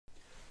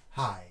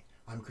Hi,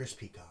 I'm Chris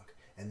Peacock,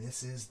 and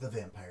this is The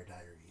Vampire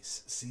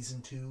Diaries,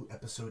 Season 2,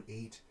 Episode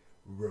 8,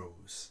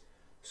 Rose.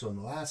 So in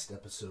the last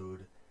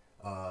episode,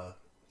 Elena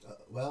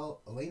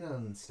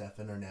and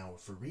Stefan are now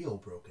for real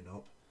broken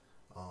up.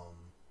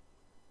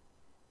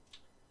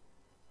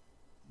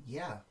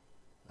 Yeah,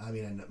 I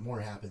mean, more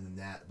happened than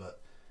that,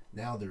 but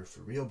now they're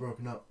for real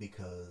broken up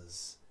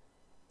because,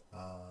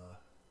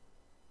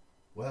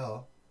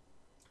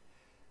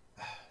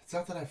 it's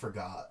not that I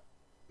forgot.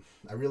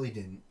 I really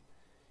didn't.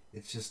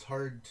 It's just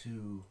hard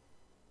to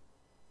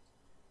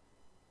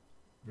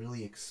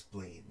really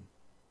explain,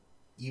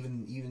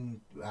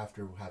 even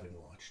after having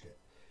watched it,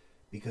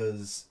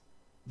 because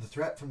the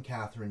threat from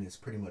Catherine is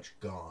pretty much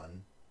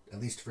gone, at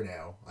least for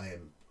now. I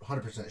am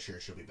 100% sure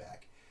she'll be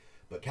back.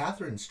 But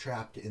Catherine's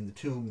trapped in the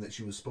tomb that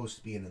she was supposed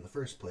to be in the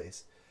first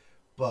place,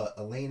 but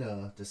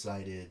Elena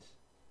decided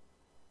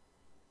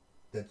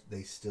that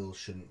they still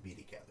shouldn't be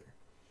together.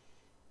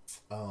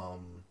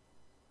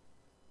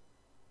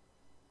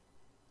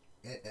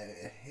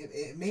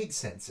 It made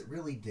sense. It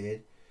really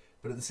did,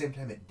 but at the same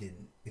time, it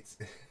didn't. It's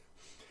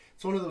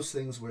one of those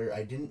things where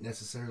I didn't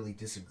necessarily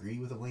disagree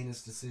with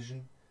Elena's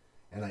decision,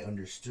 and I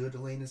understood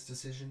Elena's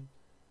decision,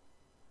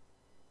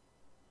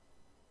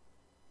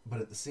 but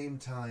at the same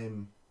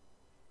time,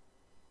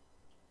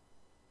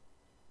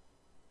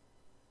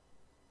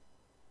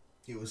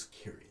 it was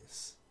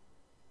curious.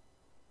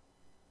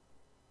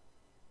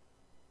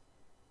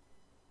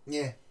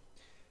 Yeah.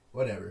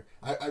 Whatever.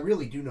 I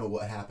really do know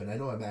what happened. I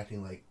know I'm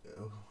acting like,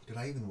 oh, did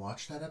I even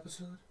watch that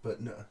episode?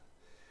 But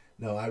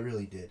no, I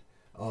really did.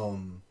 I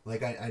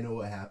know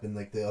what happened.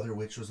 Like, the other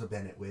witch was a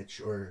Bennett witch,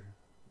 or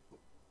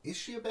is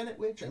she a Bennett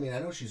witch? I mean, I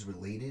know she's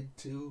related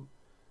to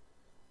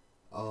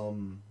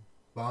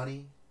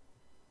Bonnie,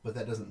 but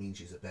that doesn't mean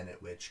she's a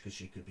Bennett witch, because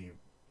she could be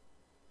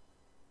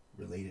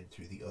related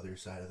through the other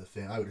side of the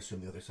family. I would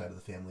assume the other side of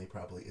the family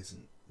probably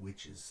isn't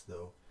witches,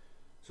 though,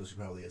 so she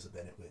probably is a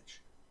Bennett witch.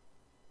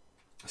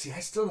 See,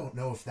 I still don't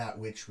know if that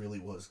witch really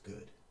was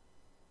good.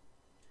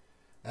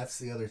 That's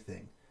the other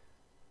thing.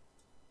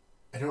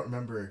 I don't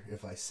remember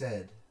if I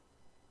said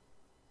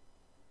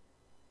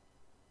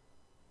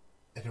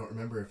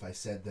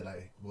that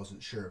I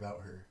wasn't sure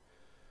about her.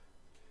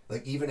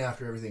 Like, even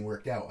after everything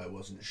worked out, I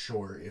wasn't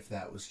sure if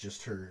that was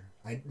just her.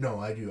 I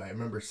do. I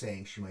remember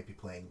saying she might be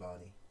playing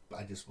Bonnie, but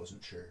I just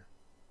wasn't sure.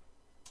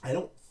 I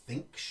don't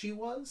think she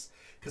was,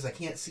 because I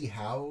can't see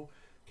how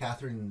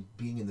Catherine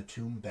being in the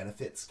tomb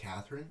benefits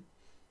Catherine.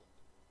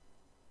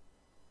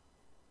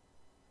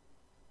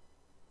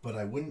 But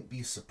I wouldn't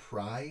be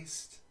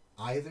surprised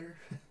either.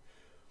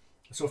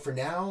 So for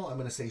now, I'm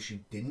going to say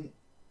she didn't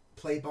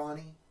play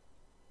Bonnie,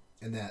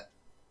 and that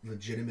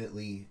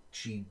legitimately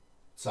she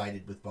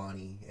sided with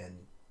Bonnie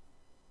and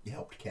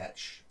helped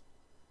catch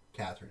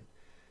Catherine.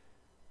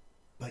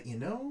 But it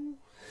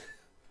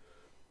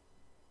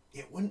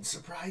wouldn't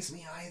surprise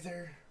me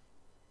either.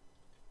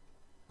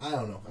 I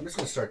don't know. I'm just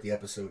going to start the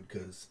episode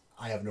because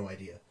I have no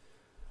idea.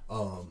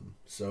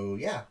 So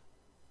yeah.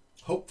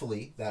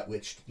 Hopefully, that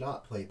witch did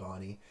not play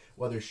Bonnie.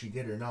 Whether she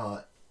did or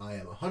not, I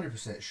am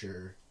 100%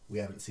 sure we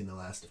haven't seen the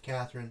last of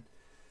Catherine.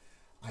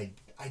 I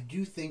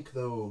do think,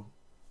 though,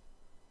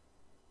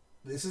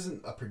 this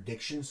isn't a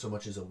prediction so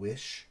much as a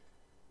wish.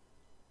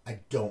 I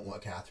don't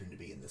want Catherine to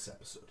be in this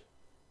episode.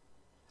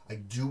 I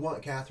do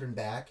want Catherine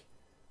back,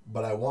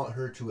 but I want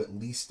her to at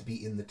least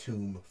be in the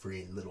tomb for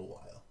a little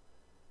while.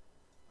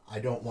 I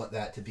don't want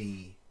that to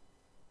be,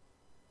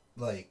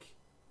 like,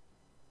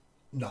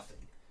 nothing.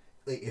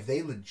 Like, if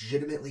they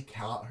legitimately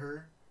caught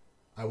her,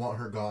 I want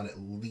her gone at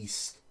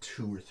least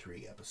 2 or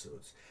 3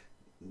 episodes.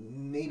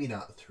 Maybe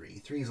not 3.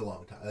 3 is a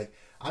long time. Like,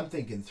 I'm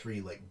thinking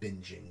 3 like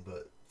binging,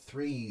 but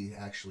 3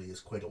 actually is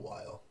quite a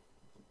while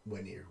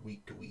when you're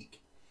week to week.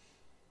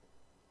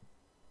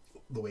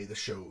 The way the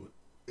show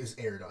is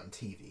aired on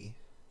TV.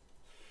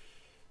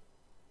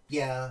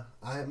 Yeah,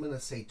 I'm gonna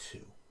say 2.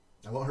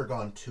 I want her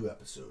gone 2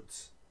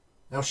 episodes.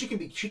 Now she can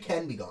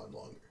be gone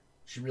longer.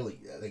 She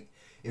really, like,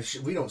 if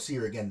we don't see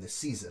her again this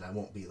season, I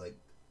won't be, like,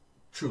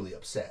 truly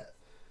upset.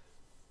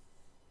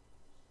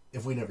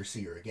 If we never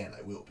see her again,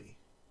 I will be.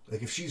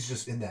 Like, if she's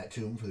just in that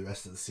tomb for the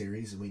rest of the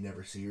series and we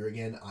never see her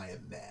again, I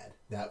am mad.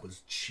 That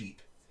was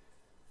cheap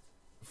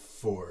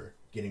for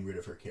getting rid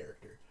of her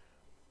character.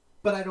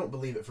 But I don't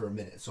believe it for a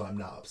minute, so I'm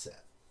not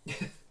upset.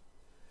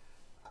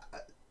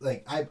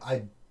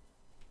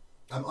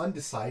 I'm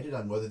undecided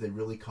on whether they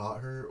really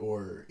caught her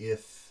or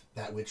if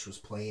that witch was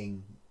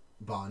playing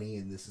Bonnie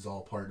and this is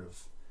all part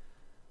of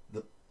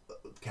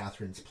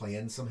Catherine's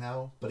plan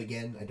somehow, but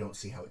again, I don't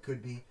see how it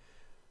could be.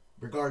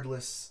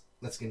 Regardless,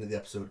 let's get into the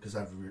episode because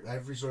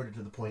I've resorted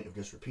to the point of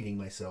just repeating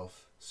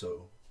myself.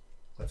 So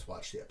let's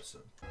watch the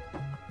episode.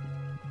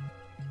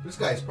 This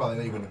guy's probably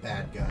not even a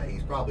bad guy.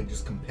 He's probably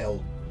just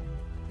compelled.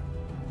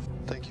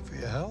 Thank you for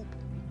your help.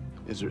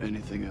 Is there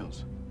anything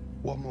else?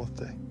 One more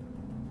thing.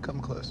 Come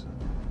closer,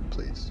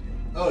 please.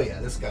 Oh yeah,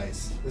 this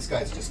guy's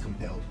just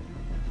compelled.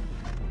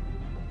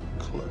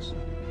 Closer.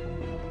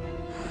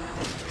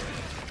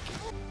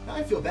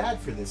 I feel bad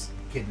for this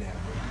kidnapper.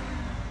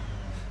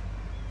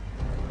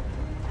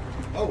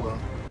 Oh well.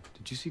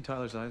 Did you see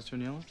Tyler's eyes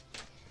turn yellow?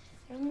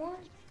 They're more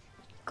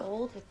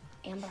gold with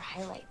amber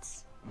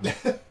highlights.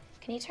 Can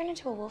he turn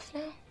into a wolf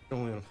now?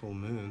 Only on a full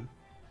moon.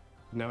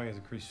 Now he has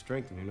increased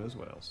strength and who knows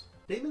what else.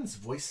 Damon's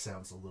voice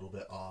sounds a little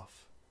bit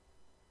off.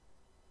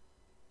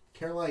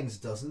 Caroline's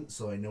doesn't,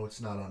 so I know it's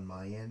not on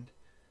my end.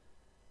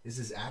 Is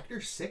his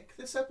actor sick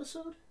this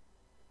episode?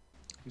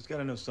 He's got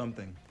to know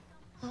something.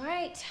 All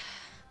right,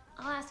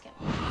 I'll ask him.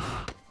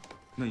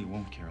 No, you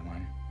won't,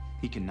 Caroline.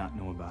 He cannot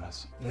know about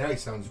us. Now he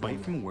sounds Bite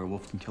weird. from a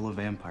werewolf can kill a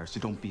vampire, so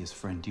don't be his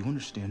friend. Do you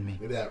understand me?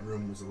 Maybe that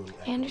room was a little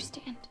echoey. I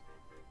understand.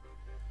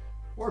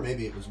 Or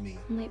maybe it was me.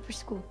 I'm late for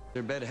school.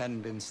 Their bed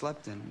hadn't been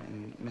slept in,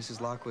 and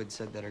Mrs. Lockwood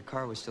said that her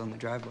car was still in the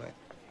driveway.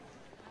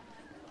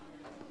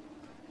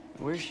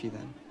 Where's she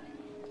then?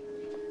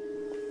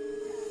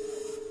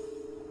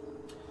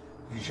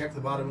 You check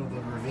the bottom of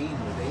the ravine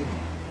with Amy.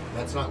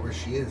 That's not where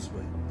she is,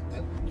 but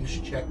you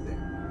should check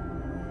there.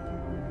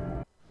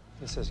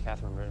 This says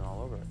Catherine written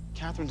all over it.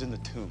 Catherine's in the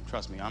tomb.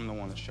 Trust me, I'm the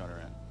one that shut her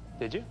in.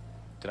 Did you?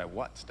 Did I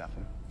what,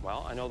 Stefan?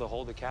 Well, I know the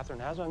hold that Catherine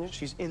has on you.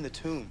 She's in the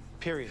tomb.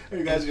 Period. Are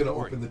you guys gonna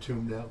open the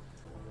tomb now?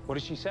 What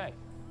did she say?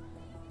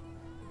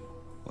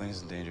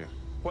 Elaine's in danger.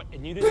 What,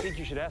 and you didn't think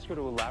you should ask her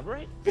to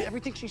elaborate?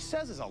 Everything she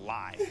says is a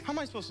lie. How am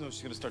I supposed to know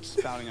she's gonna start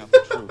spouting out the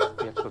truth?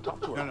 You have to go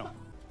talk to her. No.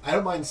 I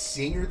don't mind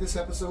seeing her this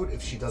episode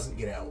if she doesn't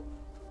get out.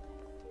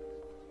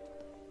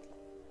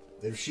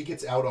 If she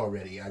gets out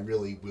already, I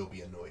really will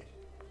be annoyed.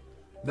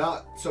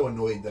 Not so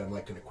annoyed that I'm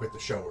like gonna quit the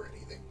show or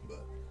anything, but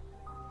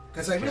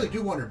because I really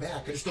do want her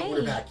back. I just don't want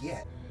her back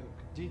yet.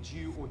 Did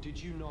you or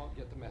did you not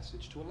get the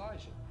message to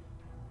Elijah?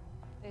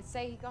 They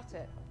say he got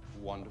it.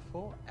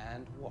 Wonderful.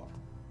 And what?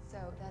 So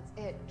that's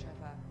it,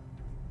 Trevor.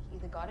 He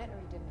either got it or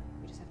he didn't.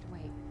 We just have to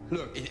wait.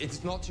 Look,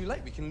 it's not too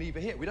late. We can leave her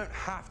here. We don't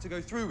have to go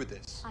through with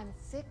this. I'm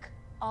sick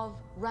of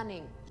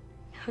running.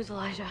 Who's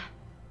Elijah?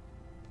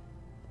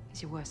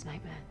 He's your worst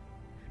nightmare.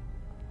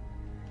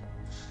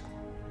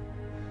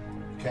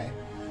 Okay.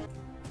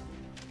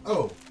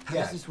 Oh, How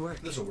yeah. does this work?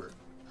 This'll work.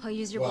 I'll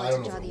use your Well, I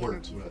blood don't to know draw if it the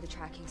works, energy for but the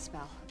tracking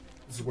spell.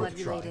 This is worth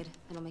Blood a try. related,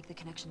 and it'll make the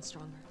connection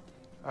stronger.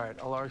 All right,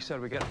 Alaric said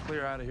we got to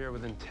clear out of here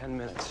within 10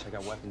 minutes. I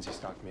got weapons. He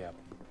stocked me up.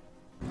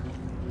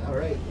 All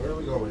right, where are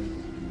we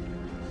going?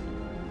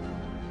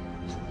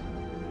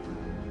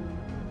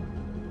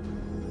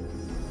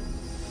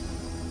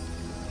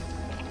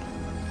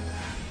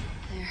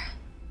 There.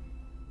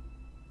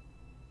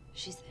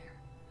 She's there.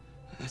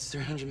 That's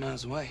 300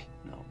 miles away.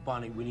 No,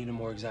 Bonnie, we need a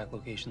more exact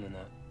location than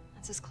that.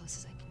 That's as close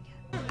as I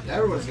can get. Now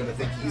everyone's gonna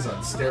think he's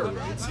on steroids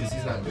because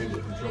he's not able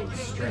to control his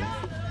strength.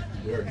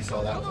 We already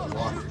saw that with the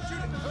walker.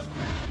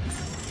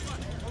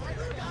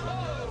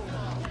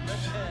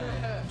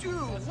 Dude,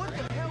 what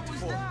the hell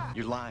was that?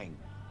 You're lying.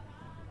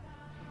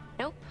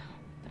 Nope,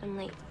 but I'm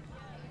late.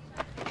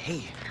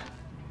 Hey.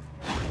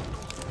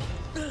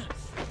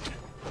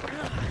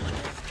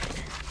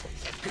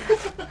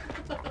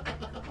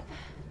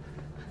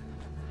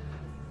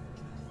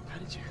 How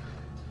did you?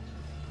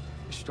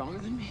 You're stronger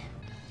than me?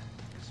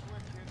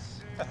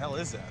 What the hell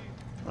is that?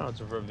 Oh,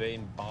 it's a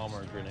Vervain bomb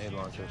or grenade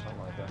launcher or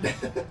something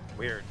like that.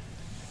 Weird.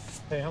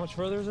 Hey, how much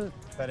further is it?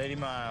 About 80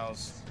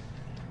 miles.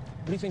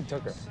 What do you think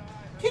took her?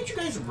 Can't you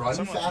guys run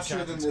Someone faster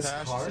than Catherine's this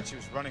past, she car? said she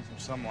was running from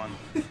someone.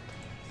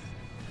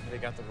 They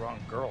got the wrong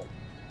girl.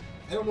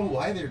 I don't know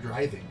why they're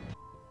driving.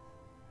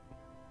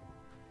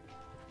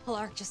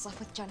 Alaric just left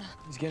with Jenna.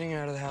 He's getting her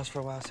out of the house for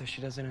a while so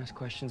she doesn't ask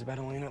questions about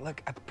Elena.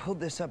 Look, I pulled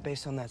this up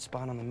based on that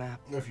spot on the map.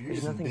 If you're There's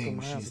using nothing Bing,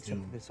 for miles she's except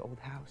doomed. for this old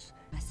house.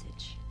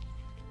 Message.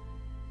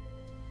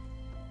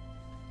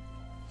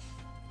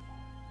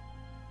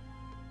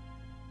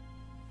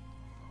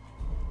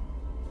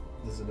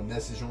 Is it a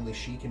message only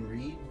she can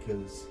read?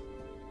 Because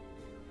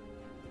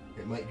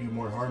it might do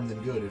more harm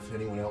than good if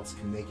anyone else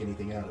can make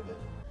anything out of it.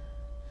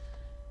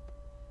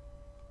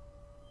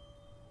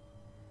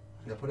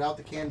 Now put out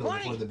the candle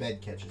before the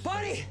bed catches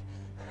fire.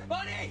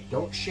 Buddy!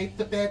 Don't shake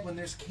the bed when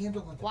there's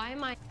candle in it. Why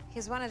am I?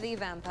 He's one of the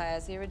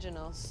vampires, the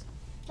originals.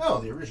 Oh, the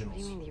What do originals.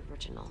 you mean the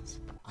originals?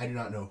 I do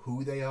not know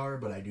who they are,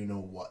 but I do know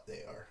what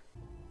they are.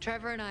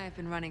 Trevor and I have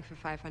been running for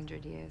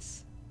 500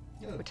 years.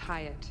 Yeah. We're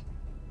tired.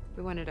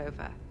 We want it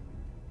over.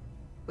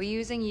 We're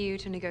using you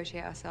to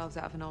negotiate ourselves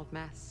out of an old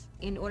mess.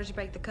 In order to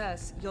break the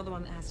curse, you're the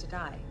one that has to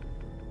die.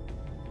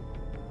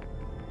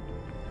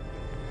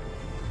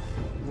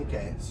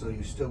 Okay, so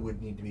you still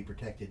would need to be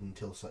protected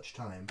until such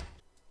time.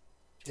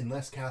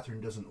 Unless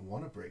Catherine doesn't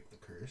want to break the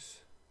curse.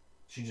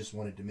 She just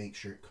wanted to make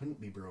sure it couldn't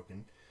be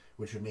broken,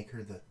 which would make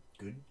her the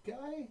good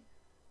guy?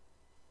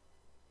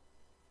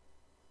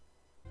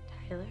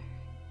 Tyler?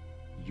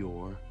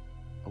 You're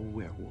a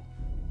werewolf.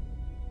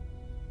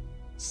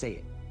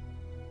 Say it.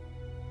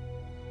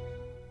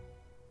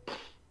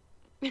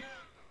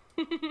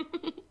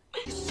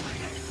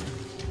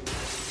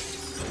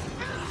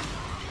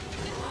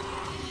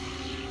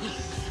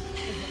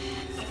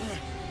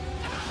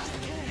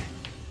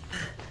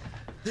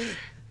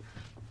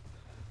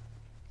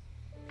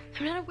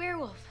 I'm not a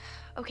werewolf,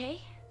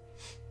 okay?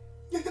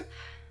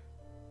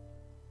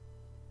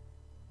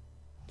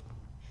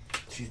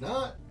 She's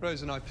not.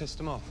 Rose and I pissed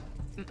him off.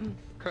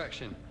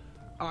 Correction.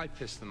 I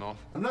pissed them off.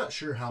 I'm not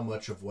sure how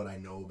much of what I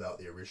know about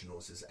the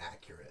originals is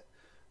accurate.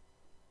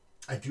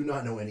 I do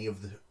not know any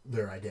of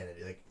their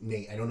identity. Like,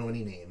 I don't know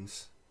any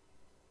names.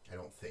 I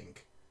don't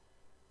think.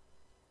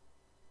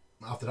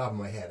 Off the top of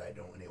my head, I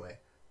don't anyway.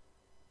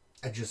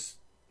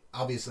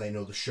 Obviously I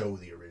know the show,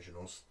 The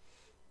Originals.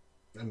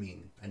 I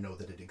mean, I know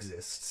that it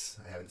exists.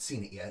 I haven't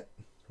seen it yet.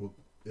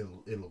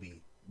 It'll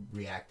be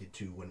reacted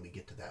to when we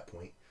get to that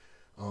point.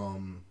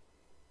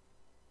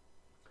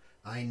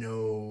 I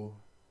know...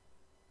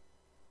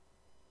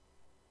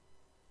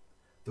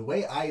 The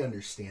way I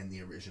understand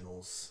The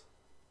Originals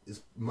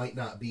might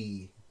not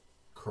be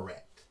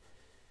correct.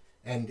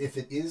 And if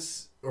it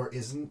is or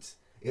isn't,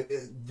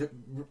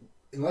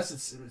 unless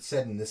it's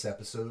said in this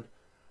episode,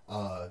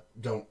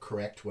 don't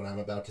correct what I'm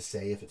about to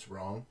say if it's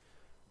wrong.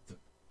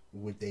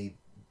 Would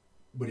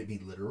it be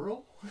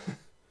literal?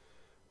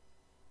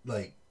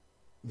 Like,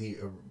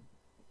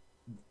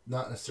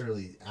 not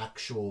necessarily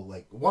actual,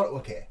 like, what?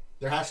 Okay,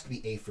 there has to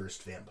be a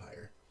first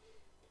vampire.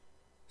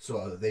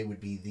 So they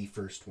would be the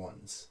first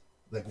ones.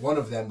 Like, one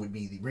of them would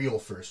be the real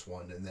first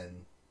one, and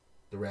then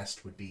the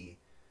rest would be,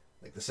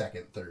 like, the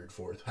second, third,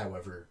 fourth,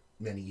 however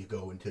many you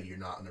go until you're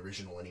not an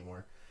original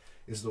anymore,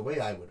 is the way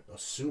I would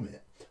assume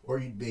it. Or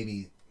you'd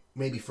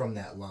maybe from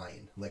that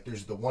line. Like,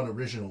 there's the one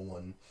original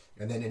one,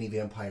 and then any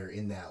vampire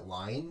in that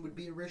line would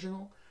be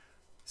original.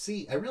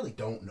 See, I really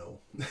don't know.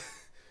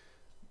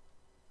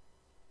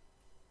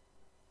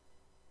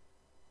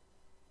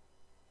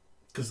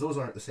 Because those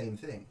aren't the same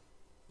thing.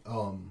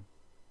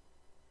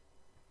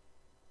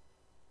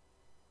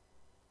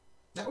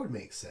 That would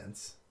make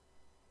sense.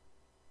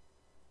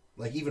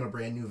 Like, even a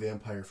brand new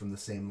vampire from the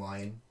same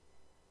line.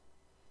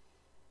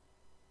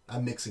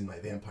 I'm mixing my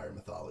vampire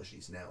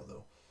mythologies now,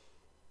 though.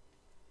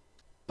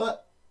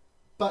 But,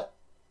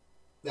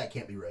 that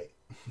can't be right.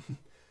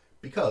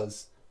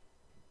 Because,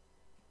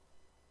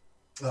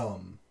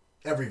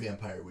 every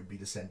vampire would be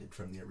descended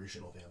from the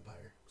original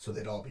vampire. So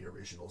they'd all be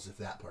originals if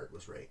that part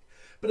was right.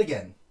 But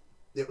again,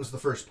 it was the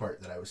first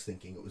part that I was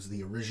thinking. It was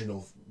the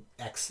original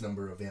X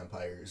number of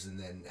vampires, and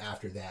then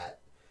after that,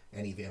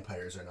 any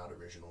vampires are not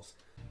originals.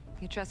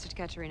 You trusted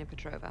Katerina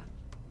Petrova.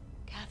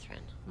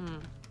 Catherine.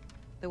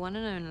 The one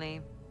and only.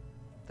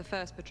 The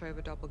first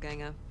Petrova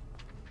doppelganger.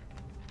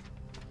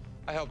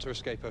 I helped her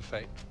escape her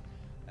fate.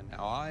 And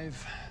now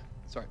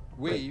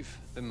we've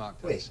been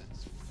marked ever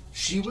since.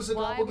 She was a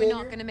Why doppelganger? are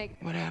we not gonna make...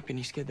 What happened?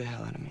 You scared the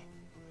hell out of me.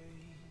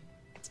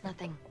 It's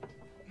nothing.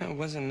 No, it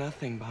wasn't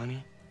nothing,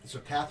 Bonnie. So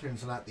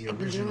Catherine's not the I've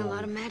been original. doing a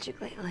lot of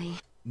magic lately.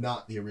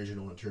 Not the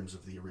original in terms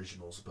of the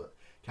originals, but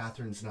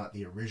Catherine's not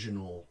the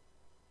original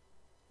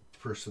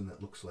person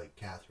that looks like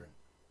Catherine.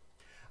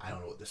 I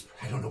don't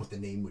know what the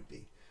name would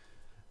be.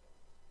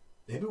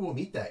 Maybe we'll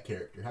meet that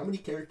character. How many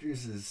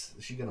characters is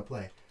she gonna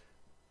play?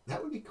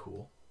 That would be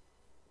cool.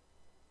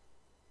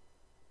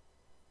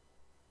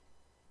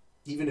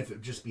 Even if it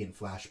would just be in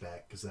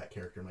flashback, because that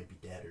character might be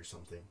dead or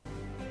something.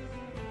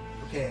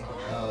 Okay,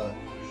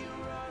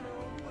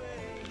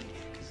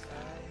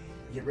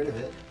 get rid of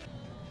it.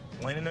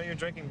 Lena know you're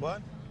drinking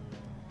blood?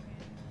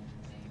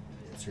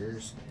 It's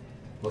hers.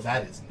 Well,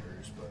 that isn't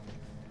hers, but...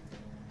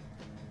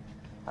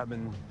 I've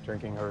been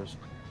drinking hers.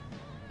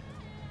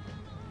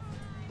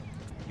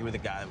 You were the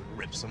guy that would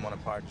rip someone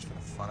apart just for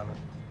the fun of it?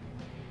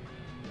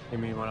 You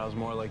mean when I was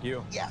more like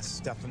you? Yes,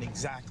 Stefan,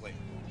 exactly.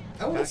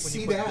 I want to Back when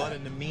see you put that. blood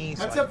into me,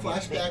 Let's so I have could be a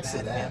big flashbacks bad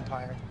of that.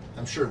 vampire.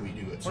 I'm sure we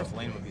do it. What if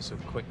Lena would be so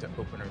quick to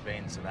open her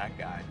veins to that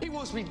guy? He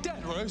wants me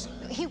dead, Rose.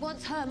 He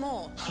wants her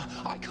more.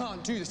 I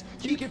can't do this.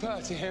 You give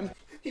her to him.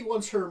 He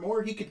wants her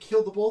more. He could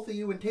kill the both of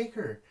you and take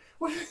her.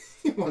 What?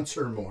 He wants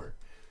her more.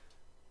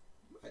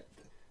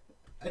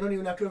 I don't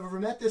even have to have ever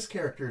met this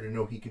character to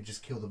know he could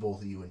just kill the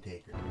both of you and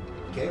take her.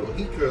 Okay, well,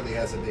 he clearly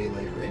has a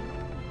daylight ring.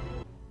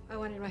 I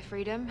wanted my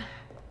freedom.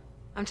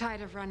 I'm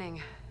tired of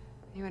running.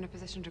 You in a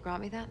position to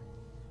grant me that?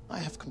 I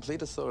have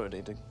complete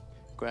authority to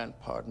grant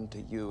pardon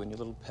to you and your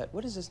little pet.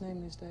 What is his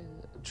name these days?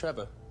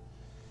 Trevor.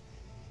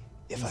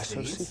 If I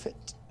so see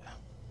fit.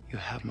 You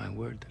have my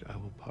word that I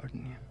will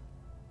pardon you.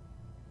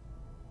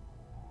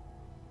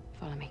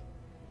 Follow me.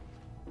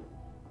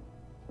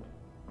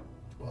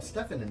 Well,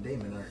 Stefan and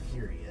Damon aren't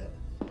here yet.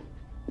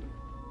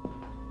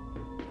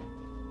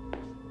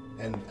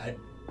 And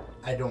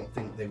I don't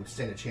think they would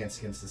stand a chance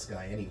against this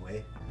guy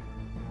anyway.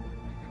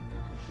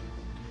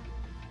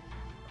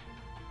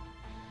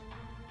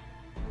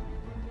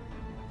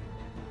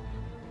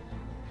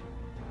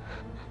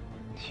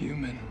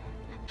 Human.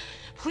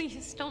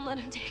 Please, don't let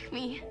him take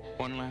me.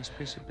 One last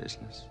piece of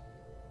business.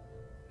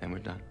 Then we're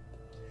done.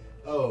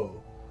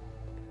 Oh.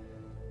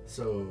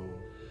 So...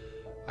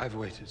 I've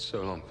waited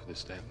so long for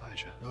this day,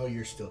 Elijah. Oh,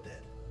 you're still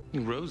dead.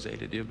 Rose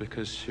aided you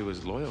because she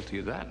was loyal to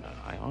you. That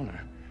I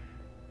honor.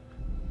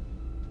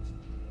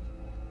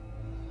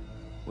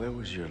 Where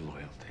was your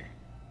loyalty?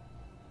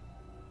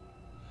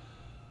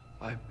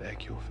 I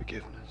beg your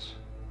forgiveness.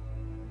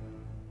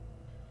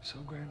 So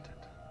granted.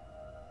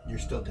 You're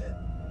still dead.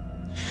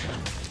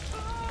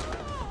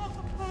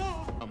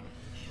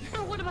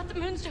 What about the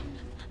moonstone?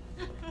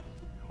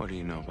 What do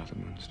you know about the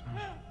Moonstone?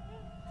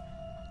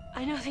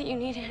 I know that you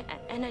need it,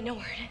 and I know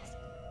where it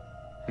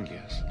is.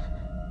 Yes.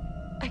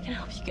 I can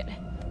help you get it.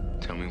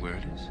 Tell me where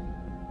it is.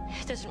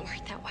 It doesn't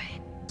work that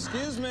way.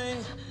 Excuse me.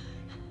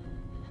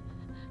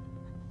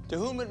 To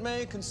whom it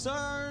may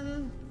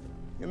concern,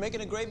 you're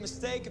making a great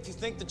mistake if you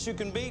think that you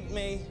can beat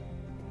me.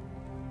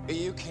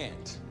 You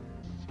can't.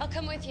 I'll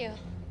come with you.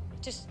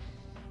 Just,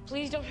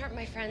 please don't hurt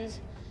my friends.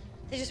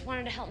 They just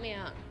wanted to help me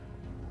out.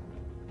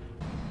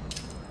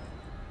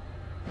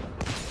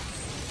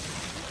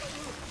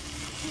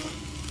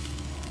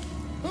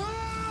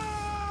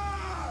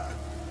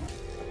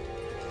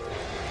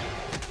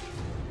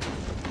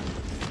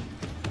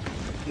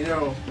 You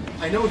know,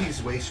 I know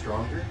he's way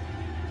stronger.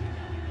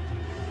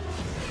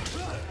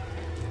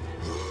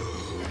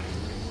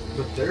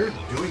 But they're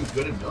doing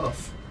good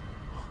enough.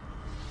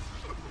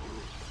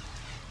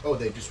 Oh,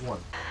 they just won.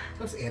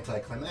 That's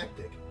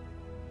anticlimactic.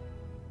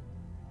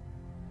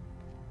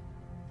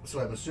 So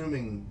I'm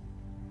assuming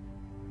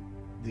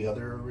the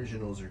other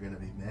originals are going to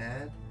be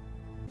mad.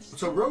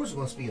 So Rose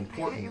must be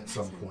important at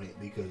some point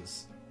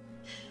because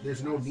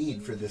there's no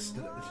need for this.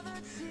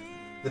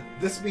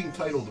 This being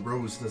titled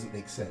Rose doesn't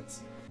make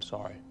sense.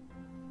 Sorry.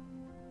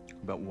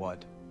 About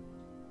what?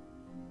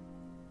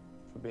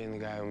 For being the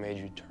guy who made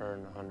you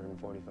turn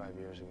 145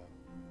 years ago.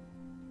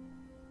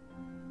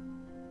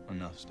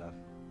 Enough stuff.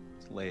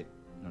 It's late.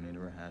 No need to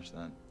rehash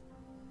that.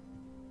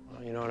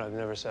 Well, you know what? I've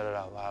never said it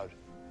out loud.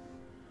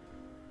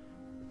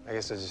 I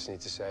guess I just need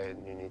to say it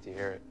and you need to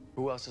hear it.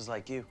 Who else is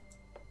like you?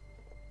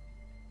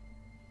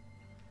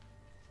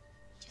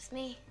 Just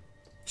me.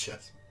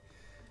 Just.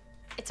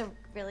 It's a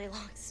really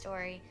long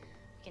story.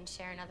 We can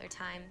share another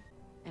time.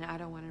 And I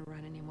don't want to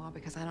run anymore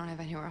because I don't have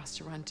anywhere else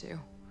to run to.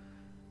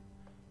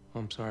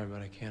 I'm sorry,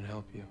 but I can't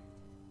help you.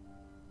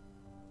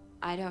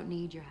 I don't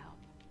need your help.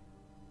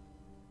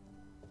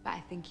 But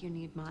I think you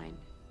need mine.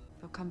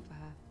 They'll come for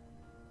her.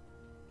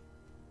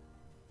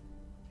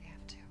 They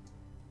have to.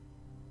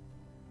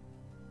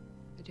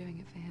 They're doing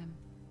it for him.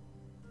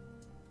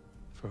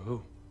 For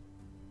who?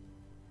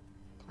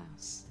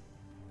 Klaus.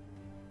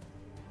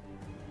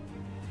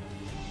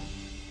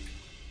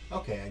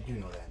 Okay, I do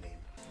know that name.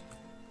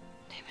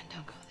 Damon,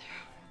 don't go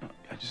there. No,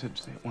 I just had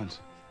to say it once.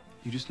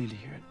 You just need to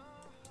hear it.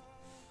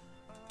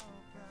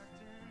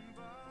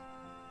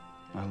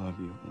 I love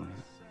you, Elena.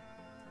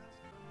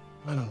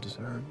 I don't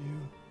deserve you.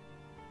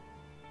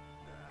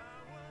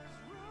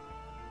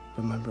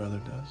 But my brother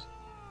does.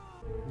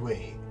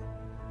 Wait.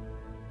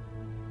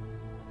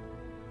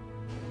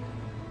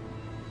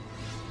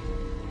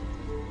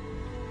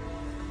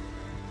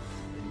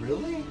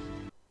 Really?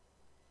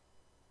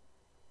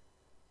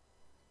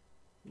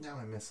 Now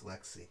I miss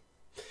Lexi.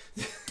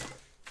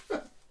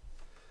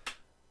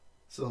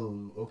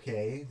 So,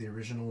 okay, the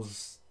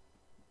originals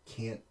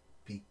can't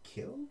be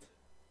killed?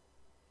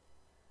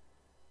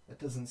 That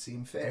doesn't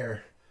seem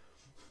fair.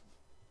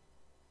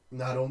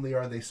 Not only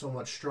are they so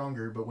much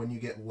stronger, but when you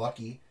get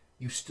lucky,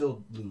 you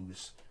still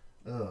lose.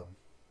 Oh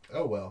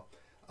well.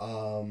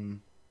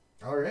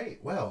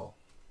 Alright, well.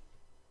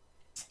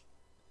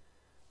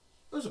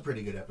 That was a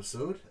pretty good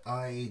episode.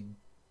 I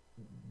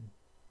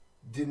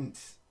didn't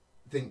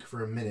think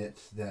for a minute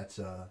that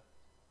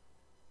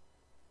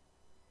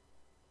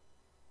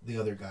the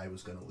other guy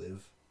was going to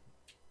live.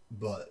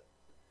 But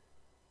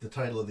the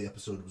title of the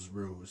episode was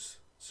Rose.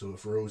 So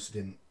if Rose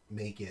didn't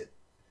make it,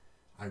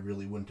 I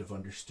really wouldn't have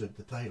understood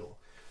the title.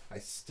 I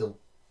still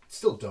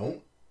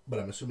don't, but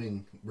I'm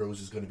assuming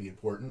Rose is going to be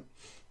important.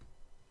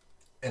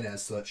 And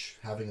as such,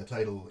 having the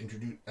title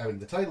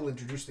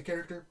introduce the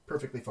character,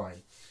 perfectly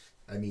fine.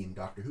 I mean,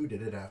 Doctor Who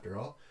did it after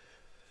all.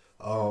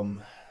 I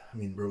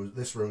mean,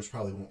 this Rose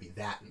probably won't be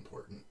that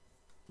important,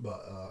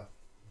 but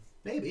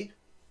maybe.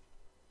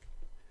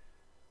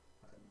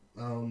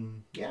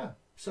 Yeah.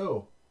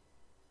 So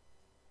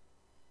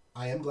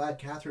I am glad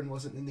Catherine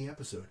wasn't in the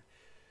episode.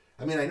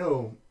 I mean, I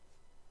know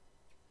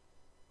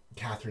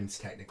Catherine's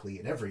technically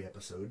in every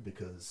episode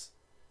because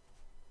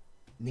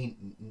Nina's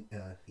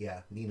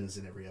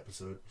in every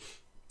episode.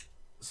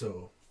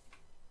 So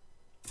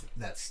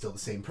that's still the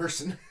same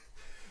person.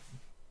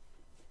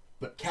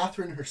 But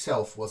Catherine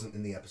herself wasn't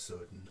in the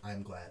episode, and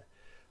I'm glad.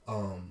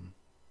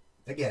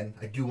 Again,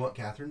 I do want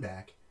Catherine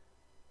back.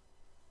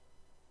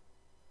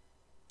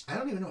 I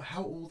don't even know,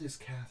 how old is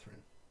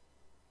Catherine?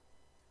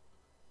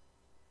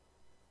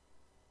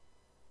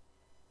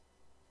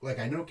 Like,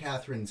 I know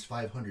Catherine's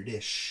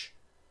 500-ish.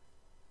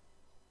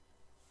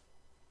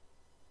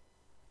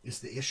 Is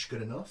the ish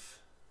good enough?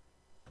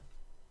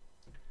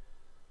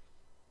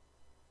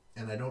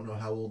 And I don't know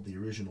how old the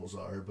originals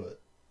are,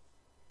 but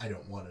I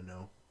don't want to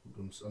know.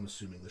 I'm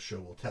assuming the show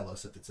will tell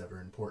us if it's ever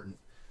important.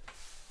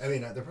 I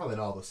mean, they're probably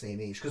not all the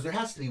same age, because there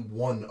has to be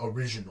one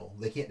original.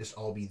 They can't just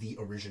all be the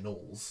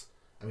originals.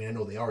 I mean, I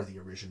know they are the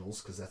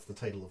originals, because that's the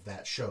title of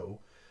that show,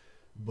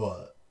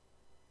 but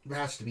there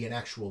has to be an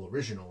actual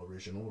original,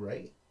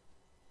 right?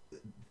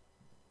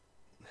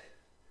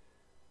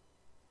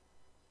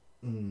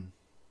 And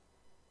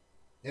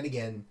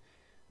again,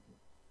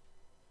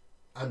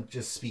 I'm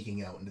just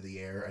speaking out into the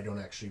air. I don't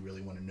actually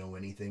really want to know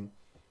anything.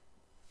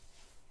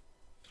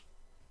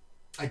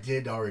 I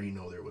did already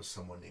know there was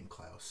someone named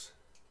Klaus.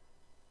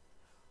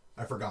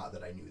 I forgot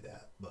that I knew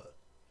that, but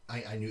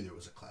I knew there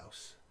was a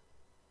Klaus.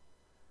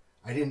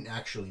 I didn't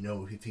actually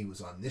know if he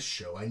was on this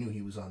show. I knew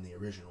he was on the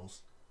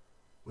originals,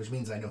 which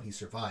means I know he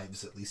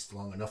survives at least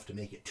long enough to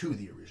make it to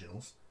the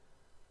originals.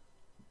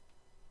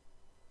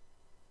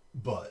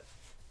 But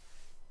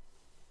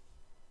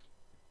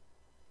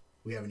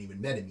we haven't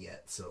even met him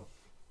yet, so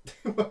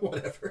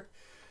whatever.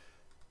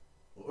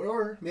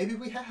 Or maybe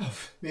we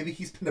have. Maybe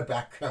he's been a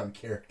background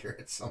character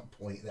at some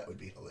point. That would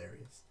be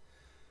hilarious.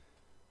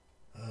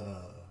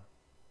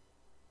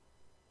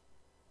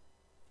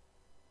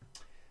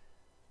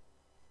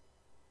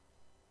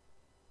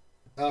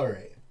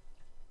 Alright.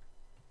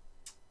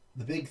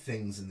 The big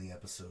things in the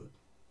episode.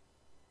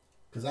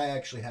 Because I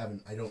actually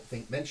haven't, I don't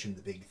think, mentioned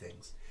the big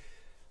things.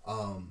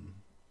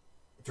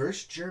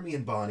 First, Jeremy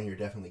and Bonnie are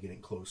definitely getting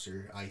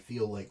closer. I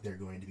feel like they're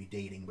going to be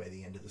dating by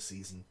the end of the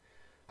season.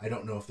 I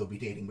don't know if they'll be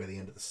dating by the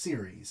end of the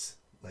series.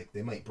 Like,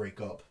 they might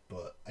break up,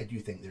 but I do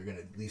think they're going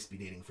to at least be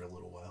dating for a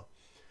little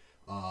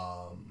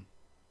while.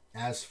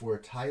 As for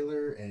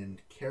Tyler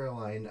and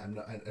Caroline,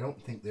 I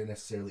don't think they're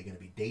necessarily going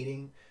to be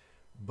dating,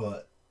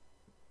 but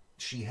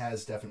she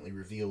has definitely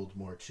revealed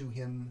more to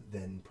him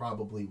than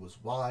probably was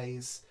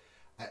wise.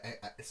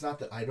 It's not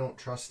that I don't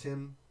trust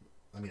him.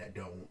 I mean, I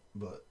don't,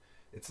 but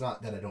it's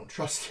not that I don't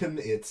trust him.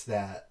 It's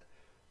that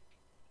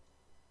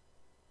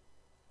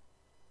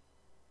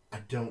I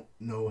don't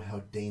know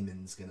how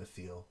Damon's going to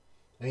feel.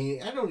 I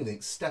mean, I don't even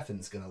think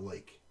Stefan's going to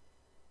like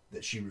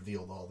that she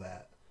revealed all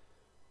that.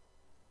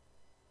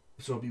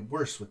 So it'll be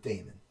worse with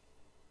Damon.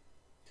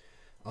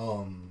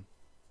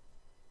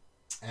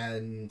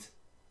 And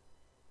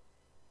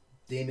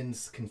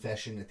Damon's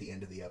confession at the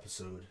end of the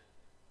episode.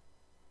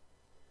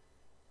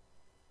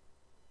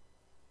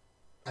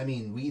 I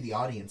mean, we, the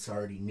audience,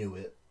 already knew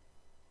it.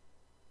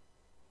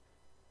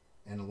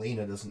 And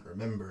Elena doesn't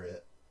remember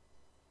it.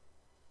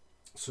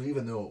 So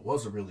even though it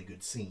was a really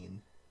good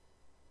scene,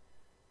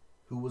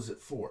 who was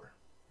it for?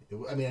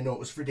 I mean, I know it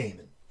was for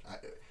Damon.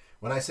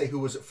 When I say who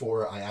was it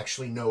for, I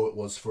actually know it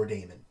was for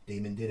Damon.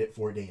 Damon did it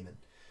for Damon.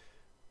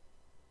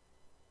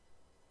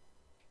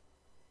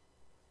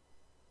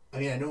 I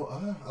mean, I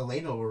know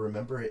Elena will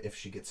remember it if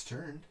she gets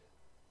turned.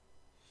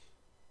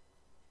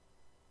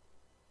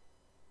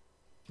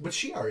 But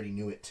she already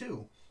knew it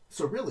too.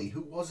 So really,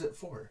 who was it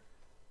for?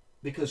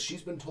 Because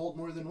she's been told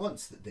more than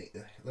once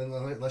that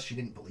unless she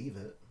didn't believe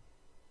it.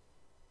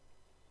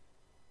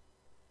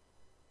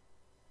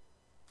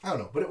 I don't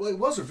know, but it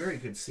was a very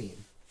good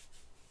scene.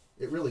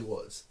 It really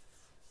was.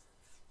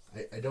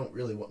 I don't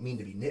really mean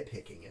to be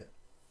nitpicking it.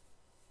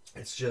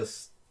 It's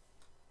just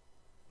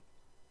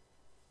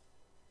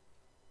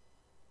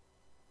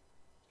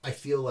I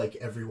feel like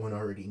everyone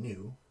already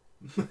knew,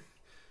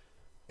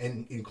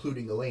 and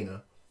including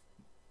Elena.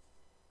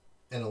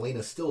 And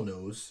Elena still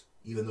knows,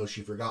 even though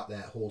she forgot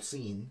that whole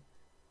scene,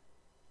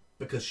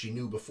 because she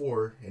knew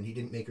before, and he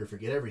didn't make her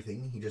forget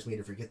everything. He just made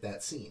her forget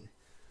that scene.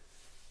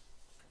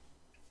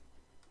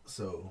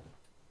 So,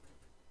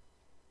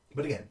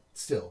 but again,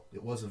 still,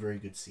 it was a very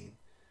good scene.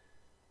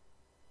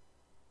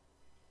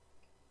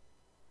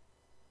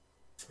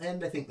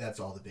 And I think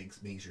that's all the big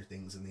major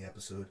things in the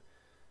episode.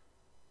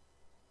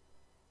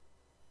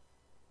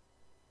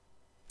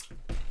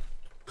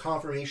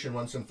 Confirmation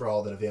once and for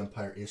all that a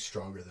vampire is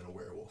stronger than a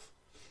werewolf.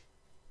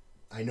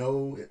 I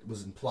know it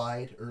was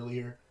implied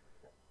earlier,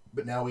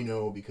 but now we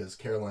know because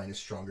Caroline is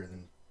stronger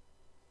than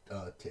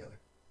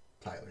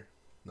Tyler.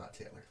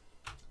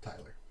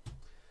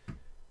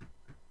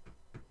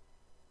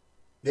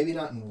 Maybe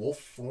not in wolf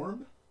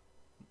form,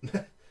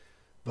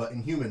 but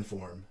in human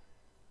form.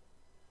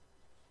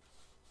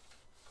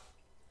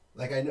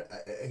 Like,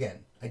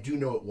 I do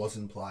know it was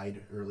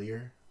implied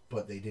earlier,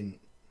 but they didn't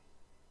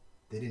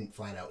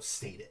flat out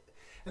state it.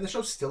 And the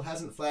show still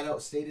hasn't flat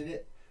out stated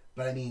it,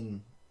 but I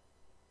mean,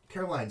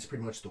 Caroline's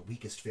pretty much the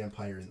weakest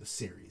vampire in the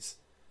series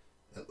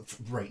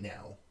right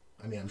now.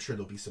 I mean, I'm sure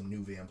there'll be some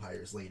new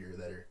vampires later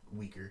that are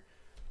weaker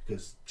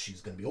because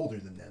she's going to be older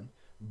than them,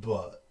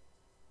 but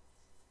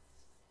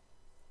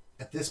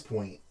at this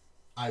point,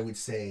 I would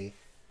say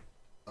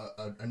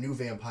a new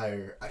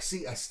vampire. I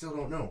still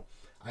don't know.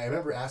 I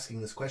remember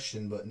asking this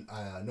question, but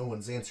no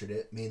one's answered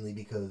it, mainly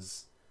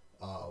because,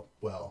 I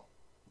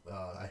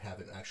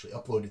haven't actually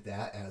uploaded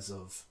that as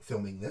of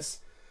filming this.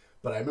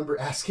 But I remember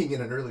asking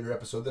in an earlier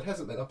episode that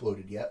hasn't been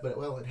uploaded yet, but,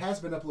 it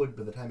has been uploaded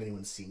by the time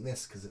anyone's seeing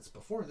this, because it's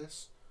before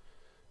this.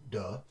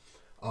 Duh.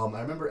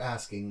 I remember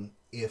asking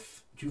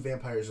if two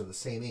vampires are the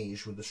same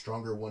age, would the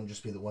stronger one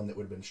just be the one that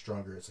would have been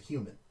stronger as a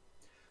human?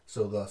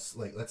 So thus,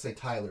 like, let's say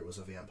Tyler was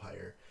a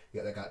vampire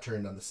that got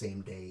turned on the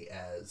same day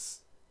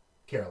as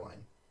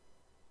Caroline.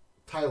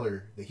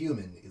 Tyler, the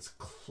human, is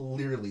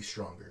clearly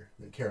stronger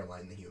than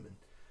Caroline, the human.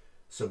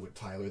 So would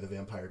Tyler, the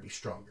vampire, be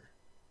stronger?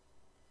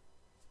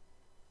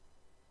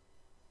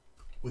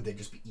 Would they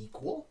just be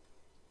equal?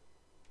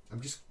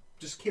 I'm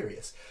just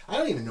curious. I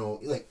don't even know.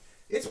 Like,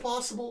 it's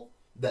possible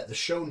that the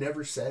show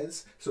never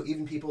says, so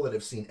even people that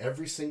have seen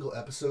every single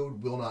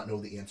episode will not know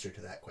the answer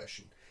to that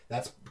question.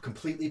 That's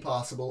completely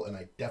possible, and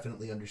I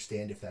definitely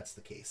understand if that's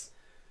the case.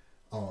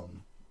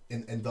 And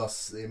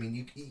thus, I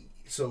mean,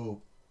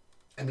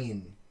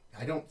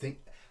 I don't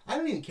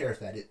even care if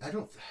that is, let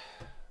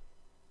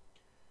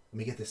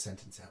me get this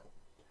sentence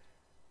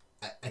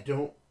out. I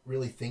don't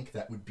really think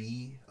that would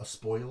be a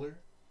spoiler,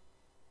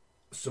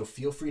 so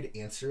feel free to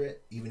answer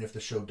it, even if the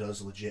show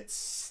does legit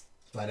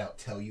flat out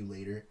tell you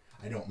later.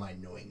 I don't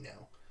mind knowing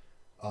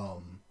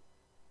now.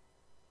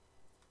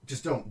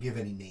 Just don't give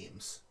any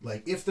names.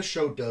 Like, if the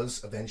show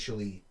does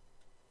eventually,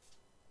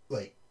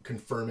 like,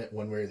 confirm it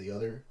one way or the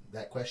other,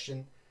 that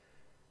question,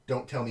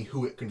 don't tell me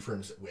who it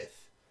confirms it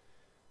with.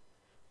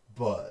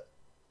 But,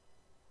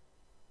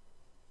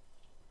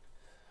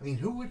 I mean,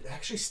 who would,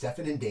 actually,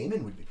 Stefan and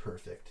Damon would be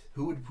perfect.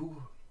 Who,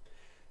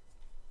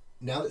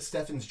 now that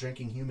Stefan's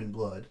drinking human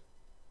blood,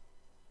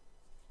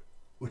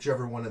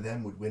 whichever one of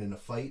them would win in a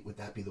fight, would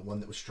that be the one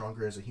that was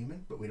stronger as a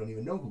human? But we don't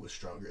even know who was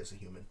stronger as a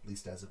human, at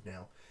least as of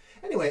now.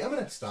 Anyway, I'm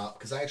going to stop,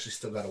 because I actually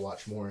still got to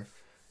watch more.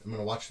 I'm going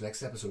to watch the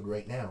next episode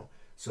right now.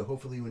 So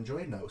hopefully you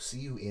enjoyed, and I will see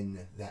you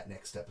in that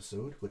next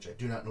episode, which I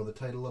do not know the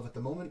title of at the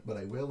moment, but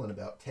I will in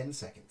about 10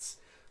 seconds.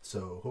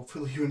 So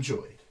hopefully you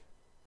enjoyed.